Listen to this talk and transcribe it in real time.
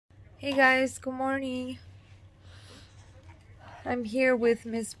Hey guys, good morning. I'm here with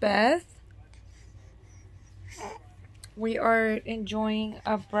Miss Beth. We are enjoying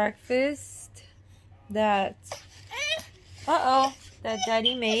a breakfast that that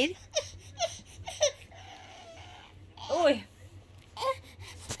Daddy made. Oh,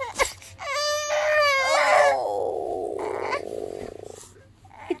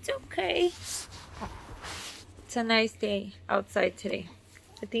 it's okay. It's a nice day outside today.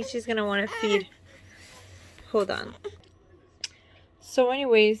 I think she's gonna want to feed. Hold on. So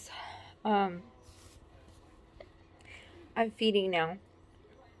anyways, I'm feeding now.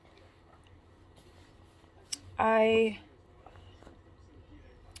 I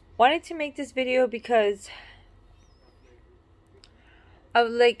wanted to make this video because of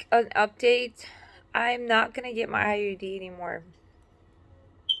like an update. I'm not gonna get my IUD anymore.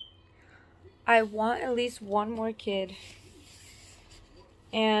 I want at least one more kid,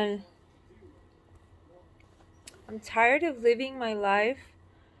 and I'm tired of living my life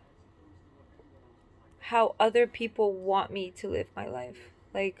how other people want me to live my life.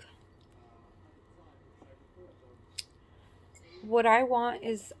 Like, what I want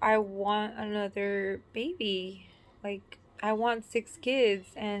is I want another baby. Like, I want 6 kids,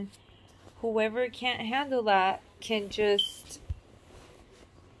 and whoever can't handle that can just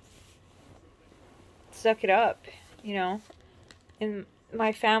suck it up, you know. And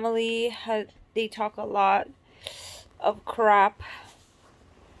my family they talk a lot of crap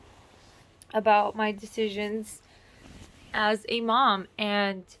about my decisions as a mom,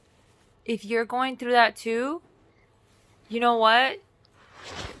 and if you're going through that too, you know what?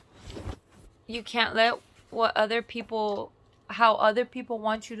 You can't let how other people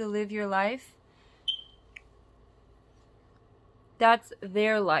want you to live your life. That's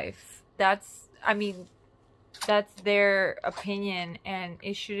their life. That's their opinion, and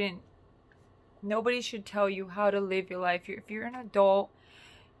nobody should tell you how to live your life. If you're an adult,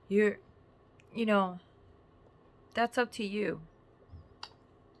 you know, that's up to you.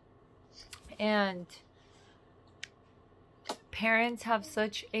 And parents have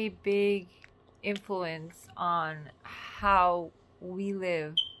such a big influence on how we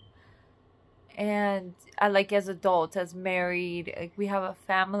live. And like, as adults, as married, like, we have a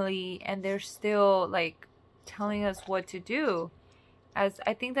family, and they're still like telling us what to do. As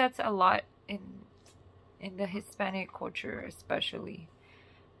I think that's a lot in the Hispanic culture especially.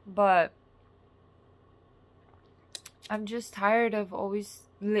 But I'm just tired of always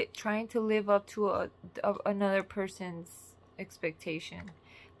trying to live up to another person's expectation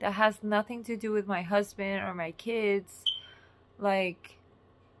that has nothing to do with my husband or my kids. Like,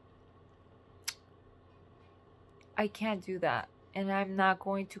 I can't do that, and I'm not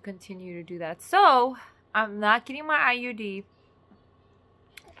going to continue to do that. So I'm not getting my IUD.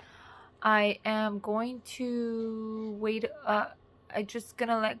 I am going to wait. I'm just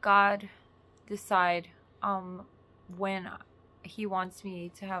gonna let God decide when He wants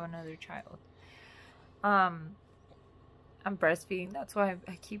me to have another child. I'm breastfeeding. That's why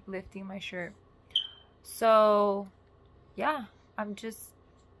I keep lifting my shirt. So yeah, I'm just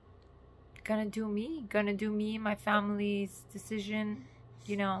gonna do me, my family's decision.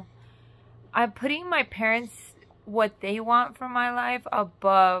 You know, I'm putting my parents, what they want from my life,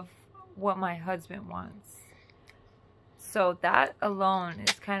 above what my husband wants. So that alone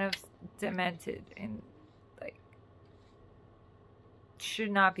is kind of demented and like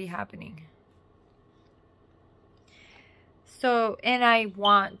should not be happening. So, and I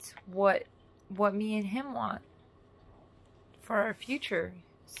want what me and him want for our future.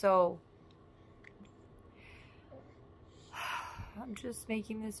 So I'm just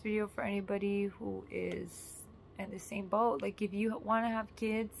making this video for anybody who is in the same boat. Like, if you want to have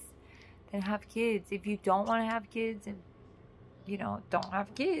kids, then have kids. If you don't want to have kids, and don't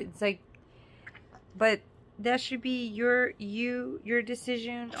have kids. Like, but that should be your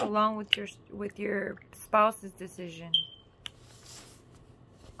decision, along with your spouse's decision.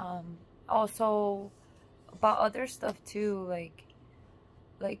 Also about other stuff too,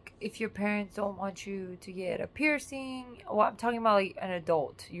 like if your parents don't want you to get a piercing. Well, I'm talking about like an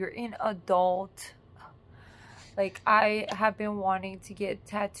adult. You're an adult. Like, I have been wanting to get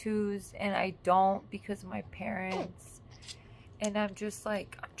tattoos, and I don't because of my parents. And I'm just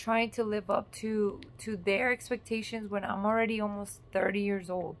like, I'm trying to live up to their expectations when I'm already almost 30 years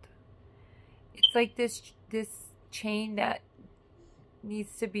old. It's like this chain that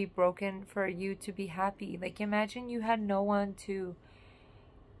needs to be broken for you to be happy. Like, imagine you had no one to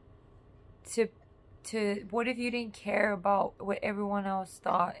what if you didn't care about what everyone else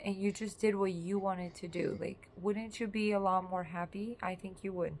thought, and you just did what you wanted to do? Like, wouldn't you be a lot more happy? I think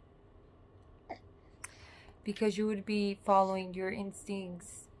you would. because you would be following your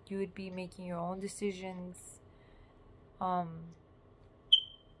instincts. You would be making your own decisions.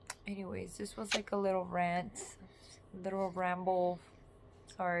 Anyways, this was like a little rant, little ramble.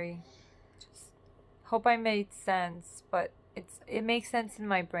 Sorry. Just hope I made sense, but it makes sense in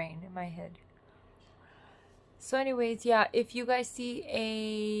my brain, in my head. So anyways, yeah, if you guys see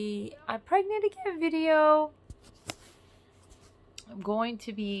a I'm pregnant again video, I'm going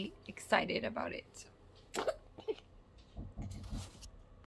to be excited about it.